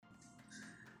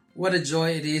What a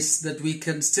joy it is that we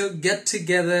can still get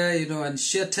together, and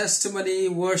share testimony,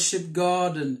 worship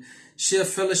God, and share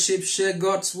fellowship, share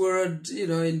God's word,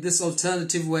 in these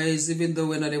alternative ways, even though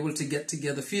we're not able to get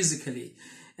together physically.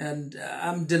 And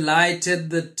I'm delighted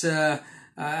that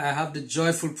I have the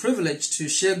joyful privilege to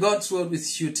share God's word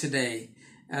with you today.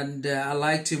 And I'd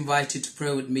like to invite you to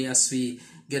pray with me as we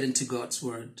get into God's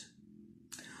word.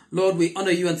 Lord, we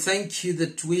honor you and thank you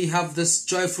that we have this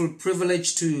joyful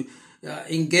privilege to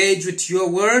engage with your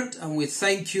word, and we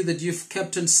thank you that you've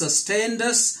kept and sustained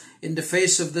us in the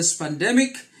face of this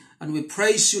pandemic, and we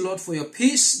praise you, Lord, for your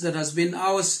peace that has been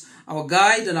ours, our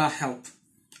guide and our help.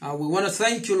 We want to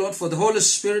thank you, Lord, for the Holy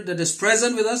Spirit that is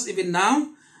present with us even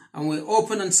now, and we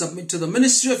open and submit to the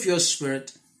ministry of your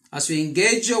Spirit. As we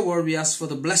engage your word, we ask for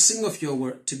the blessing of your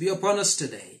word to be upon us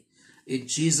today. In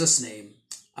Jesus' name,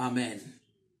 amen.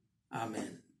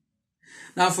 Amen.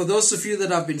 Now, for those of you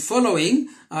that have been following,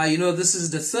 this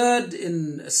is the third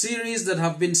in a series that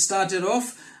have been started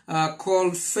off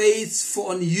called Faith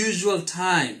for Unusual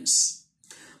Times.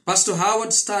 Pastor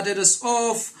Howard started us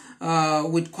off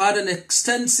with quite an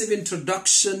extensive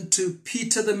introduction to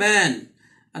Peter the man.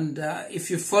 And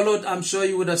if you followed, I'm sure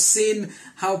you would have seen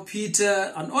how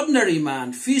Peter, an ordinary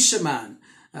man, fisherman,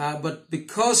 but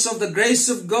because of the grace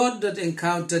of God that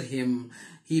encountered him,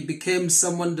 he became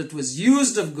someone that was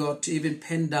used of God to even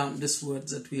pen down these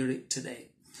words that we read today.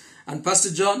 And Pastor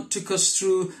John took us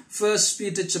through 1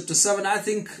 Peter chapter 7. I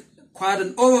think quite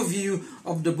an overview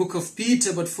of the book of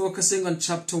Peter, but focusing on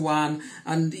chapter 1.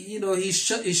 And, he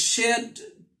shared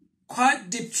quite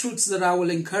deep truths that I will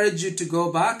encourage you to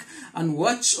go back and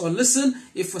watch or listen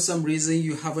if for some reason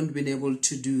you haven't been able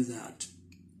to do that.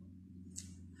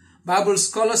 Bible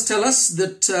scholars tell us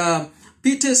that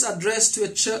Peter's address to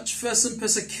a church facing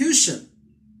persecution.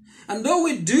 And though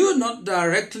we do not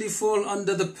directly fall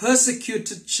under the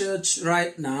persecuted church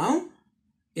right now,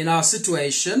 in our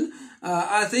situation,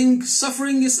 I think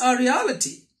suffering is our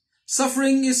reality.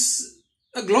 Suffering is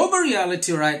a global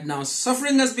reality right now.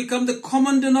 Suffering has become the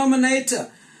common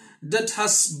denominator that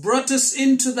has brought us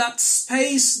into that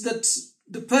space that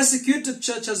the persecuted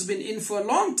church has been in for a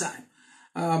long time.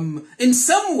 In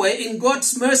some way, in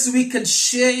God's mercy, we can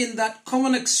share in that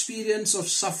common experience of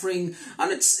suffering.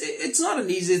 And it's not an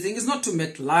easy thing. It's not to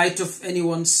make light of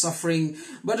anyone's suffering,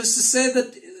 but it's to say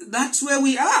that that's where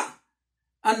we are.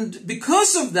 And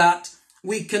because of that,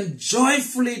 we can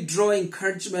joyfully draw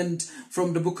encouragement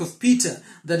from the book of Peter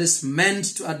that is meant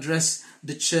to address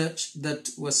the church that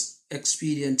was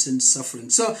experiencing suffering.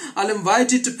 So I'll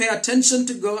invite you to pay attention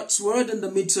to God's word in the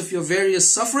midst of your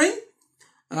various suffering,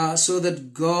 so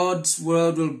that God's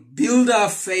word will build our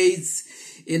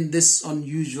faith in these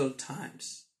unusual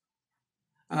times.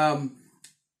 I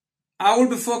will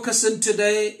be focusing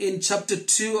today in chapter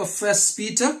 2 of 1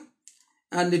 Peter,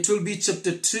 and it will be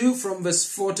chapter 2 from verse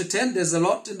 4 to 10. There's a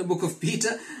lot in the book of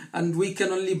Peter, and we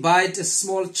can only bite a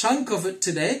small chunk of it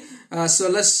today. So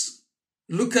let's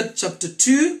look at chapter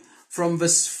 2 from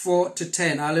verse 4 to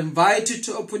 10. I'll invite you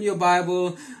to open your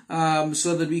Bible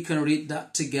so that we can read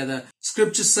that together.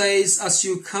 Scripture says, as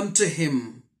you come to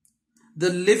him, the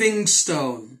living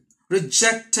stone,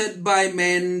 rejected by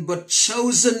men, but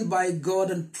chosen by God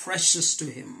and precious to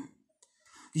him,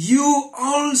 you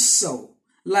also,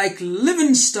 like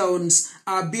living stones,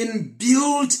 are being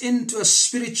built into a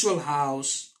spiritual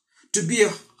house to be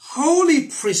a holy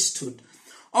priesthood,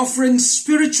 offering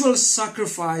spiritual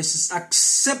sacrifices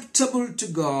acceptable to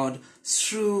God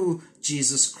through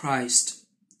Jesus Christ.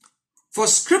 For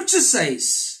scripture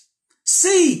says,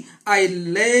 see, I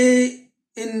lay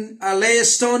a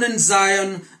stone in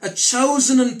Zion, a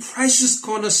chosen and precious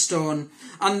cornerstone,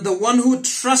 and the one who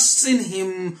trusts in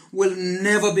him will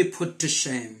never be put to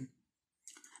shame.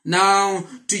 Now,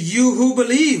 to you who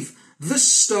believe,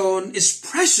 this stone is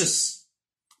precious,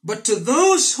 but to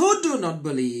those who do not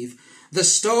believe, the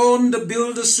stone the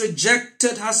builders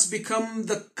rejected has become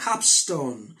the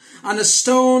capstone, and a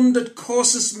stone that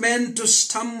causes men to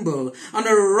stumble, and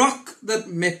a rock that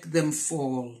makes them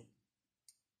fall.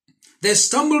 They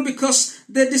stumble because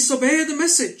they disobey the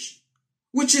message,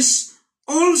 which is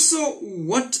also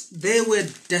what they were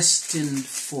destined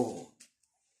for.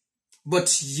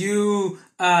 But you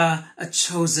are a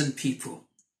chosen people,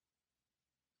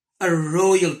 a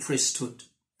royal priesthood,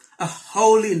 a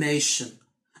holy nation,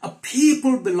 a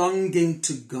people belonging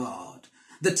to God,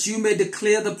 that you may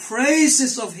declare the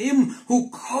praises of him who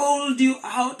called you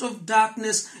out of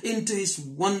darkness into his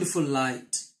wonderful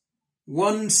light.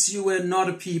 Once you were not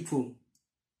a people,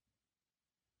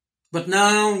 but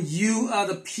now you are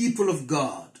the people of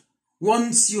God.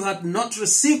 Once you had not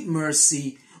received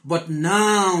mercy, but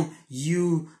now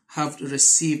you have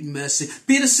received mercy.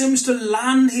 Peter seems to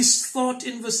land his thought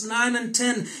in verse 9 and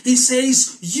 10. He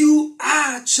says, you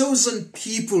are chosen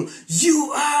people.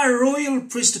 You are royal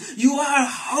priesthood. You are a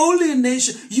holy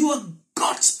nation. You are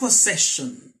God's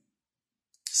possession,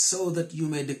 so that you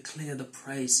may declare the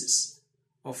praises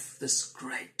of this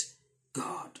great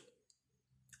God.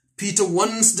 Peter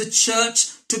wants the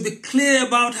church to be clear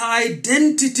about her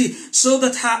identity so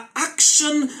that her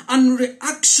action and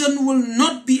reaction will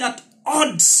not be at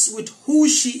odds with who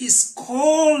she is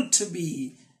called to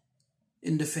be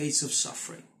in the face of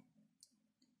suffering.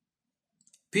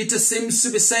 Peter seems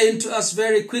to be saying to us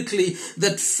very quickly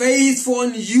that faith for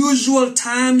unusual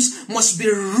times must be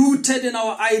rooted in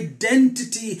our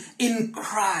identity in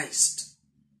Christ.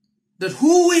 That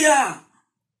who we are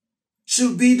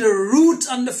should be the root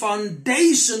and the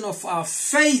foundation of our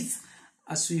faith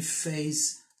as we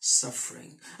face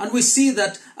suffering. And we see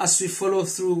that as we follow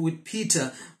through with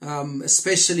Peter,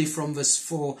 especially from verse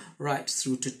 4 right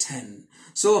through to 10.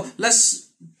 So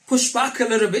let's push back a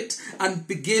little bit and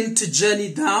begin to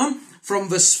journey down from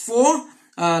verse 4.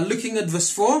 Looking at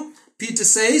verse 4, Peter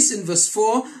says in verse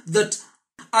 4 that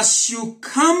as you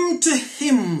come to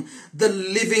him, the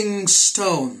living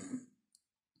stone.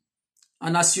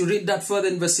 And as you read that further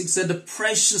in verse 6, said the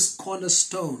precious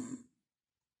cornerstone.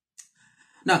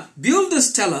 Now,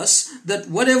 builders tell us that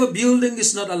whatever building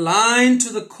is not aligned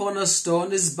to the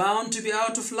cornerstone is bound to be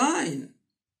out of line.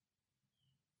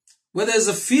 Whether it's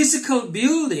a physical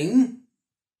building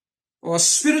or a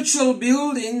spiritual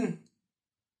building,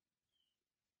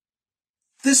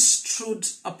 this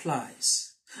truth applies.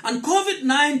 And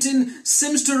COVID-19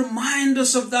 seems to remind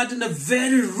us of that in a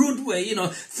very rude way.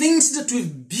 Things that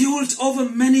we've built over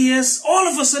many years, all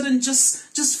of a sudden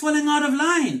just falling out of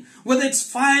line. Whether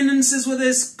it's finances, whether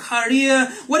it's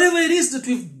career, whatever it is that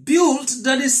we've built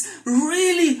that is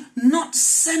really not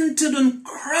centered on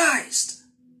Christ,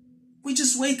 we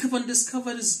just wake up and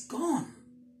discover it's gone.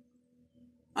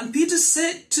 And Peter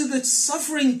said to the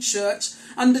suffering church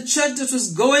and the church that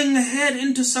was going ahead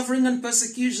into suffering and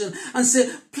persecution and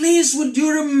said, please would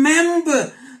you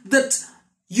remember that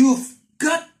you've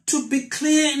got to be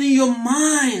clear in your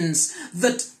minds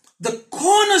that the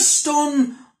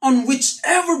cornerstone on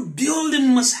whichever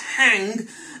building must hang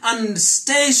and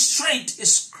stay straight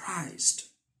is Christ.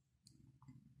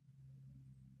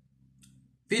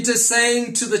 Peter is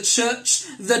saying to the church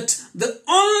that the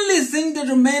only thing that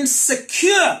remains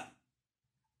secure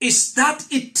is that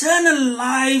eternal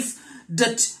life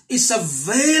that is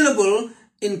available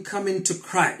in coming to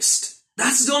Christ.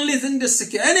 That's the only thing that's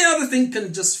secure. Any other thing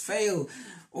can just fail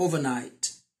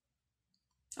overnight.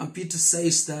 And Peter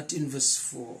says that in verse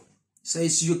 4.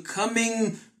 Says, you're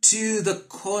coming to the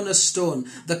cornerstone.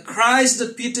 The Christ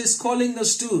that Peter is calling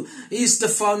us to is the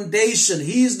foundation.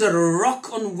 He is the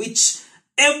rock on which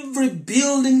every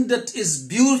building that is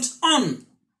built on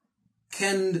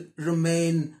can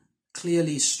remain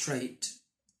clearly straight.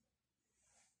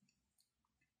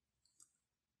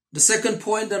 The second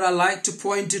point that I like to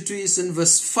point you to is in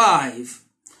verse 5.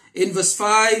 In verse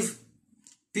 5,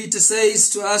 Peter says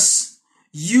to us,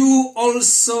 you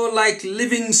also like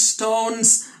living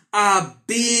stones are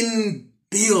being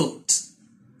built.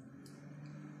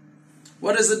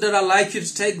 What is it that I like you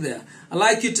to take there? I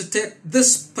like you to take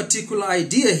this particular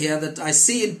idea here that I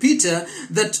see in Peter,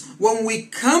 that when we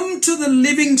come to the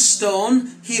living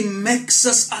stone, he makes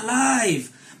us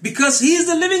alive. Because he is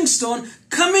the living stone,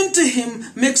 coming to him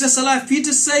makes us alive.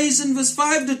 Peter says in verse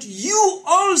 5 that you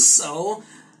also,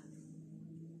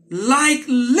 like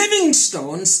living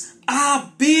stones,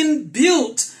 are being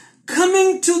built.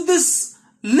 Coming to this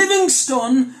living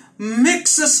stone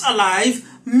makes us alive,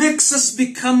 makes us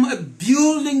become a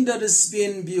building that is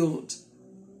being built.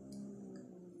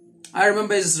 I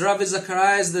remember it's Ravi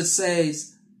Zacharias that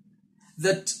says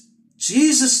that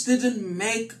Jesus didn't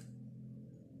make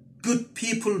good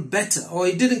people better, or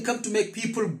he didn't come to make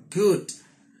people good,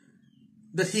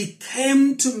 that he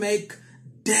came to make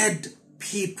dead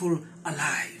people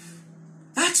alive.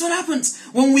 That's what happens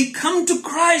when we come to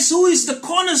Christ, who is the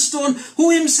cornerstone, who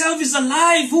himself is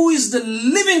alive, who is the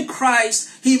living Christ.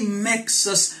 He makes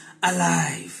us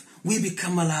alive. We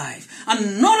become alive.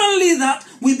 And not only that,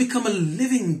 we become a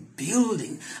living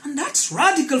building. And that's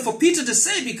radical for Peter to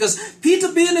say, because Peter,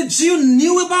 being a Jew,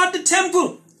 knew about the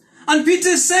temple. And Peter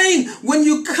is saying, when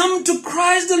you come to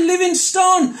Christ, the living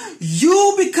stone,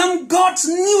 you become God's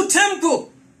new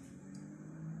temple.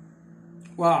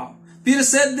 Wow. Peter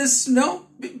said this,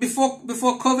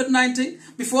 before COVID-19,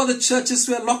 before the churches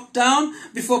were locked down,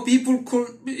 before people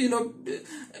couldn't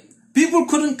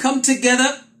come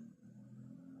together.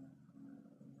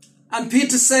 And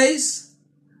Peter says,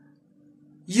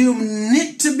 you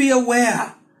need to be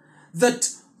aware that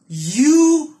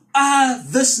you are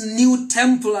this new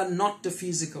temple and not the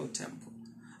physical temple.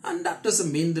 And that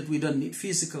doesn't mean that we don't need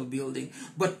physical building.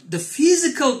 But the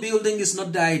physical building is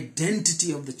not the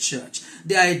identity of the church.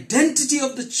 The identity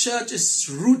of the church is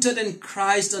rooted in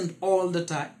Christ and all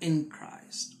that are in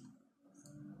Christ.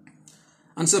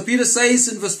 And so Peter says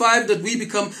in verse 5 that we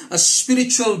become a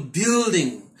spiritual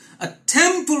building, a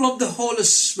temple of the Holy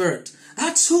Spirit.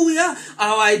 That's who we are.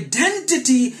 Our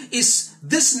identity is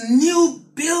this new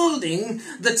building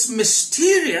that's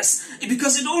mysterious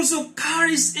because it also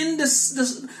carries in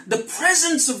the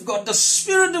presence of God. The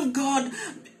Spirit of God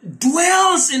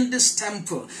dwells in this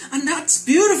temple. And that's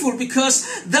beautiful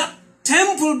because that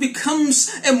temple becomes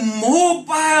a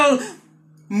mobile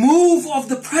move of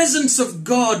the presence of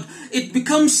God. It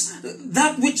becomes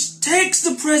that which takes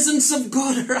the presence of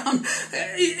God around.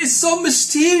 It's so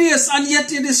mysterious, and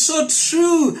yet it is so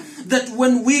true that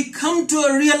when we come to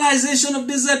a realization of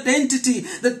this identity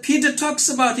that Peter talks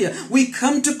about here, we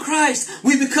come to Christ,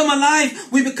 we become alive,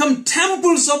 we become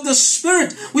temples of the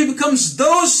Spirit, we become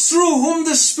those through whom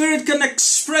the Spirit can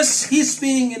express His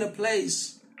being in a place.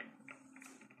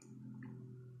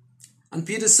 And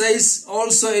Peter says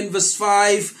also in verse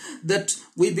 5 that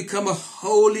we become a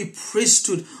holy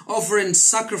priesthood offering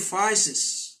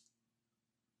sacrifices.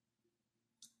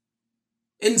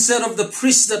 Instead of the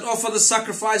priests that offer the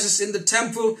sacrifices in the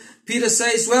temple, Peter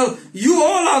says, well, you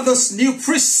all are those new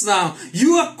priests now.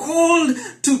 You are called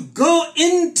to go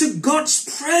into God's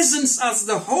presence as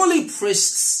the holy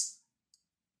priests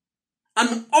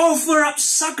and offer up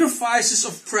sacrifices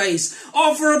of praise,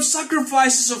 offer up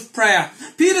sacrifices of prayer.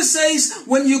 Peter says,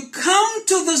 when you come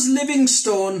to this living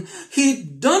stone, he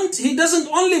doesn't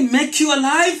only make you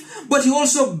alive, but he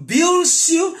also builds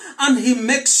you and he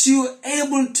makes you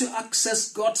able to access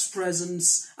God's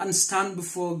presence and stand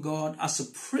before God as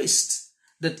a priest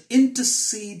that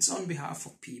intercedes on behalf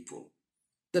of people,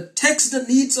 that takes the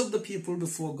needs of the people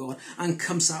before God and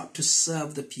comes out to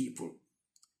serve the people.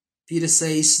 Peter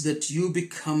says that you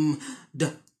become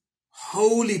the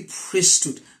holy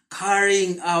priesthood,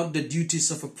 carrying out the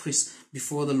duties of a priest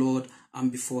before the Lord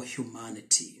and before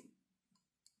humanity.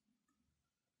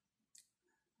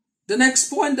 The next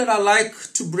point that I like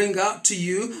to bring out to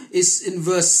you is in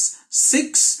verse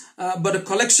 6, but a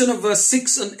collection of verse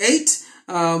 6 and 8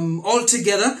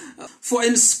 altogether. For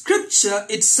in Scripture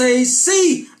it says,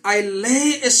 see, I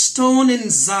lay a stone in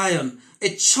Zion, a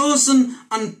chosen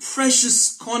and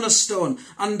precious cornerstone,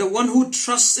 and the one who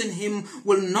trusts in him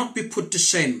will not be put to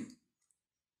shame.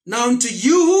 Now unto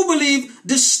you who believe,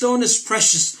 this stone is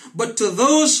precious, but to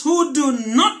those who do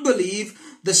not believe,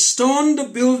 the stone the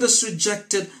builders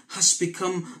rejected has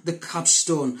become the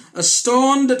capstone, a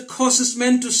stone that causes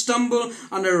men to stumble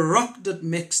and a rock that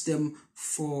makes them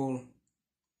fall.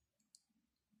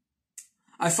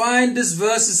 I find this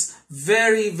verse is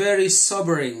very, very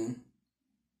sobering.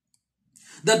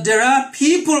 That there are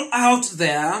people out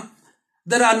there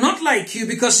that are not like you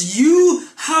because you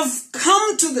have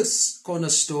come to this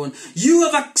cornerstone. You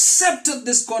have accepted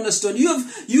this cornerstone.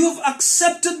 You have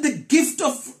accepted the gift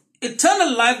of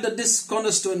eternal life that this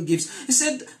cornerstone gives.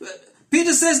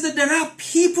 Peter says that there are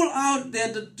people out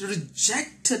there that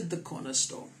rejected the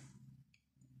cornerstone.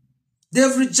 They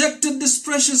have rejected this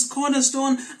precious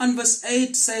cornerstone, and verse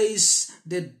 8 says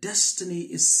their destiny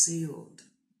is sealed.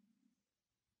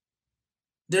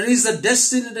 There is a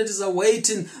destiny that is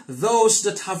awaiting those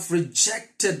that have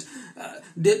rejected.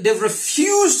 They've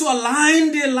refused to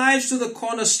align their lives to the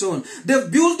cornerstone.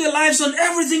 They've built their lives on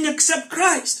everything except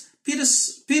Christ. Peter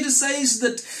says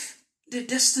that their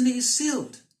destiny is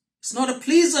sealed. It's not a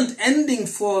pleasant ending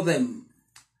for them.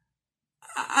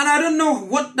 And I don't know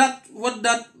what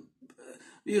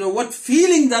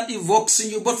feeling that evokes in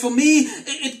you. But for me,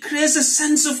 it creates a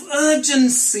sense of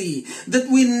urgency that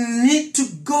we need to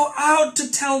go out to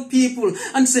tell people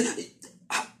and say,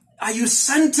 are you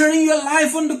centering your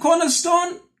life on the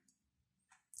cornerstone?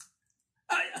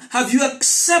 Have you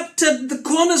accepted the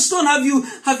cornerstone?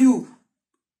 Have you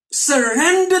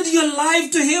surrendered your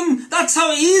life to him? That's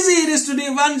how easy it is to do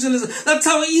evangelism. That's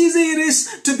how easy it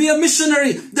is to be a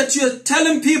missionary. That you're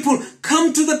telling people,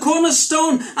 come to the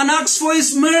cornerstone and ask for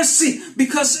his mercy.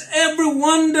 Because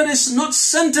everyone that is not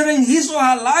centering his or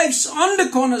her lives on the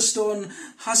cornerstone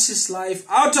has his life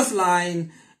out of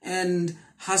line and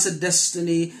has a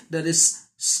destiny that is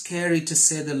scary to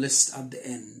say the least at the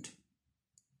end.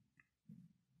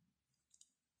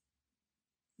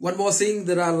 One more thing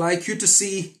that I'd like you to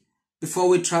see before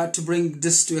we try to bring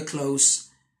this to a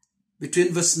close.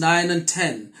 between verse 9 and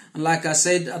 10. And like I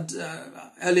said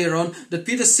earlier on, that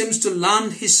Peter seems to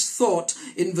land his thought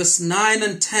in verse 9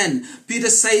 and 10. Peter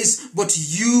says, but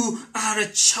you are a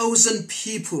chosen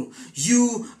people.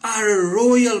 You are a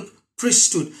royal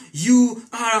priesthood. You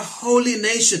are a holy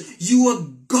nation. You are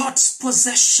God's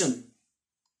possession.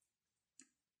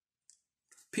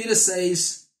 Peter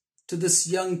says to this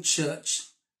young church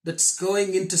that's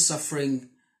going into suffering,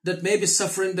 that may be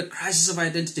suffering the crisis of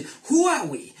identity, who are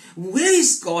we? Where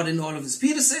is God in all of this?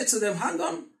 Peter said to them, hang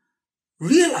on,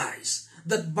 realize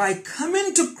that by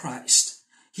coming to Christ,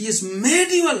 He has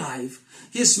made you alive.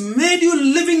 He has made you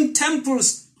living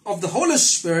temples of the Holy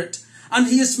Spirit, and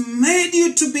He has made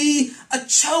you to be a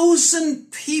chosen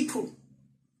people,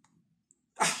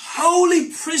 a holy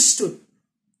priesthood,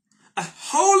 a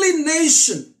holy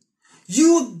nation.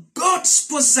 You are God's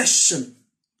possession.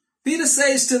 Peter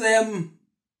says to them,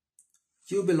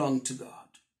 you belong to God.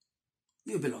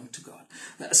 You belong to God.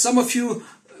 Some of you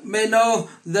may know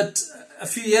that a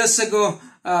few years ago,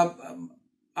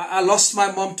 I lost my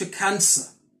mom to cancer.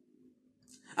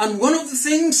 And one of the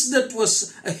things that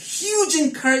was a huge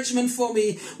encouragement for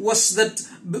me was that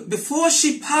before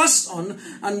she passed on,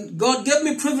 and God gave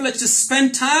me privilege to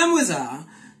spend time with her,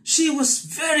 she was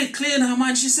very clear in her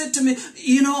mind. She said to me,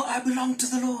 I belong to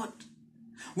the Lord.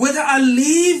 Whether I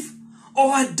live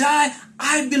or I die,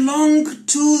 I belong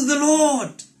to the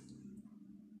Lord.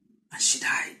 And she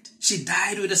died. She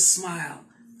died with a smile,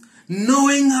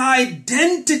 knowing her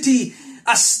identity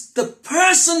as the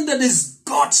person that is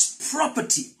God's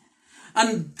property.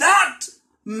 And that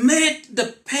made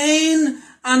the pain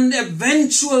and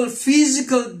eventual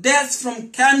physical death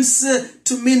from cancer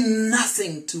to mean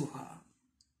nothing to her.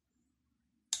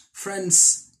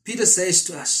 Friends, Peter says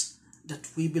to us that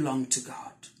we belong to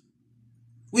God.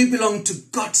 We belong to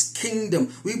God's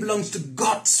kingdom. We belong to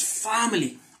God's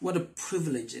family. What a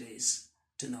privilege it is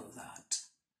to know that.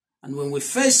 And when we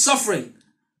face suffering,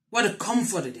 what a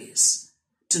comfort it is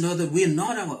to know that we're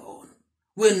not our own.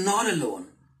 We're not alone.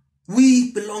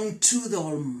 We belong to the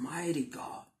Almighty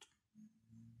God.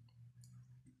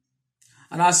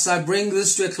 And as I bring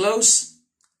this to a close,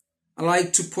 I'd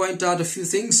like to point out a few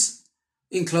things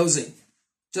in closing.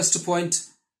 Just to point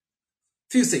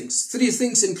a few things, 3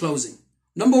 things in closing.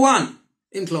 Number 1,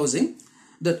 in closing,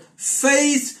 that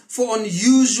faith for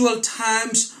unusual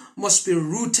times must be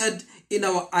rooted in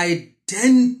our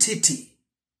identity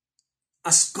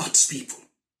as God's people.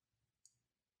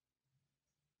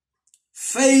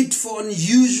 Faith for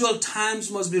unusual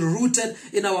times must be rooted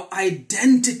in our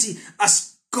identity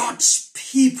as God's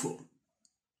people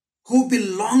who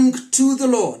belong to the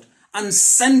Lord and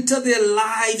center their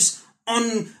lives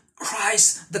on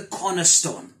Christ, the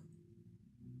cornerstone.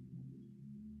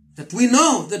 That we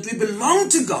know that we belong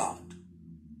to God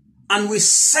and we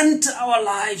center our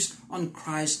lives on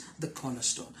Christ, the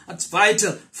cornerstone. That's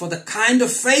vital for the kind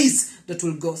of faith that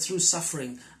will go through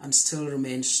suffering and still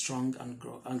remain strong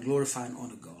and glorify and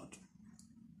honor God.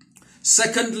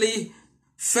 Secondly,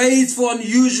 faith for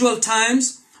unusual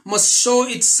times must show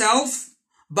itself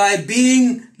by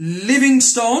being living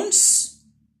stones,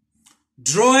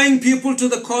 drawing people to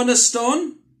the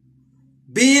cornerstone,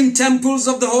 being temples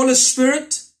of the Holy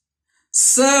Spirit,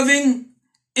 serving,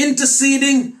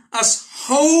 interceding as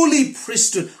holy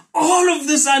priesthood. All of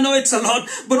this, I know it's a lot,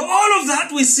 but all of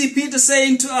that we see Peter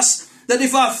saying to us that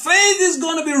if our faith is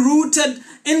going to be rooted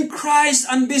in Christ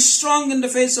and be strong in the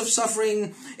face of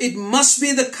suffering, it must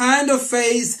be the kind of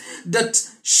faith that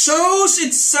shows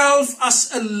itself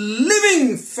as a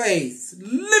living faith,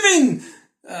 living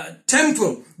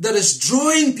temple that is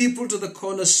drawing people to the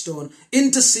cornerstone,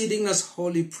 interceding as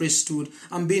holy priesthood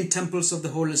and being temples of the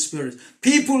Holy Spirit.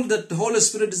 People that the Holy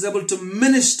Spirit is able to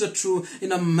minister through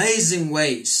in amazing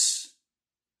ways.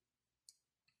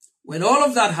 When all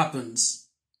of that happens,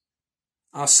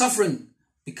 our suffering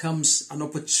becomes an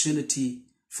opportunity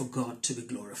for God to be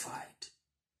glorified.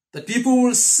 That people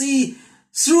will see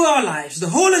through our lives the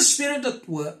Holy Spirit at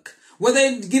work,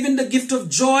 whether given the gift of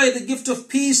joy, the gift of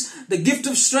peace, the gift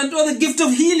of strength, or the gift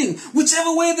of healing,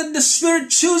 whichever way that the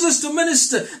Spirit chooses to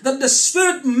minister, that the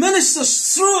Spirit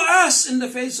ministers through us in the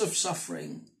face of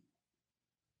suffering,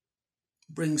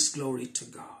 brings glory to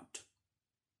God.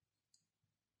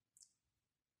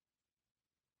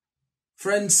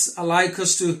 Friends, I'd like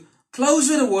us to close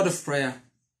with a word of prayer.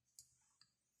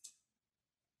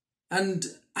 And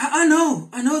I know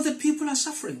that people are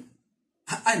suffering.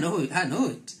 I know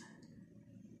it.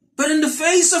 But in the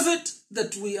face of it,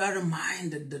 that we are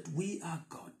reminded that we are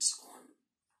God's own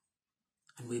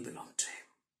and we belong to Him.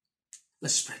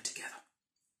 Let's pray together.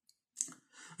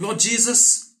 Lord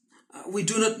Jesus, we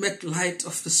do not make light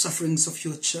of the sufferings of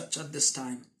your church at this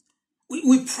time.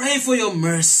 We pray for your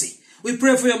mercy. We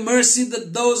pray for your mercy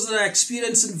that those that are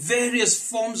experiencing various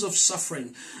forms of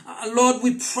suffering, Lord,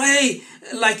 we pray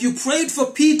like you prayed for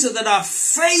Peter, that our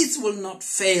faith will not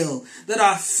fail, that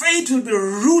our faith will be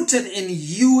rooted in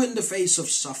you in the face of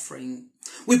suffering.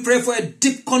 We pray for a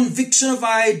deep conviction of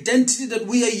our identity, that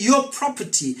we are your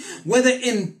property, whether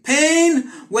in pain,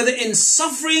 whether in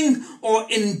suffering or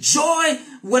in joy,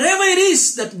 whatever it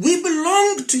is, that we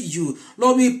belong to you.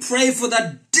 Lord, we pray for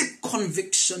that deep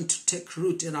conviction to take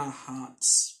root in our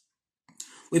hearts.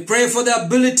 We pray for the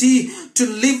ability to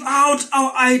live out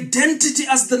our identity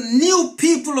as the new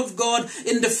people of God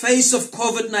in the face of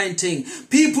COVID-19.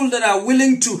 People that are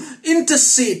willing to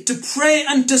intercede, to pray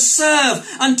and to serve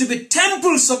and to be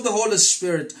temples of the Holy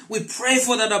Spirit. We pray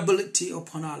for that ability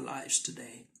upon our lives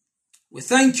today. We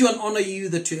thank you and honor you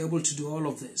that you're able to do all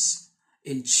of this.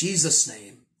 In Jesus'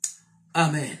 name,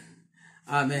 amen.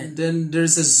 Amen. Then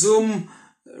there's a Zoom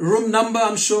room number,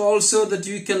 I'm sure also, that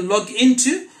you can log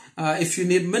into. If you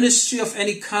need ministry of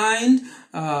any kind,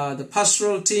 the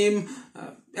pastoral team,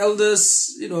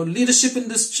 elders, leadership in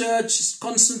this church is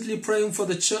constantly praying for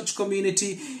the church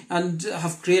community and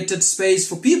have created space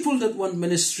for people that want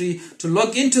ministry to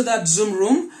log into that Zoom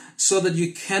room so that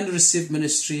you can receive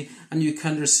ministry and you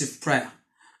can receive prayer.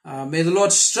 May the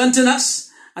Lord strengthen us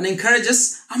and encourage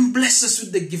us and bless us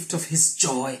with the gift of his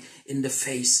joy in the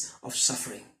face of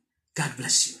suffering. God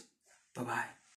bless you. Bye-bye.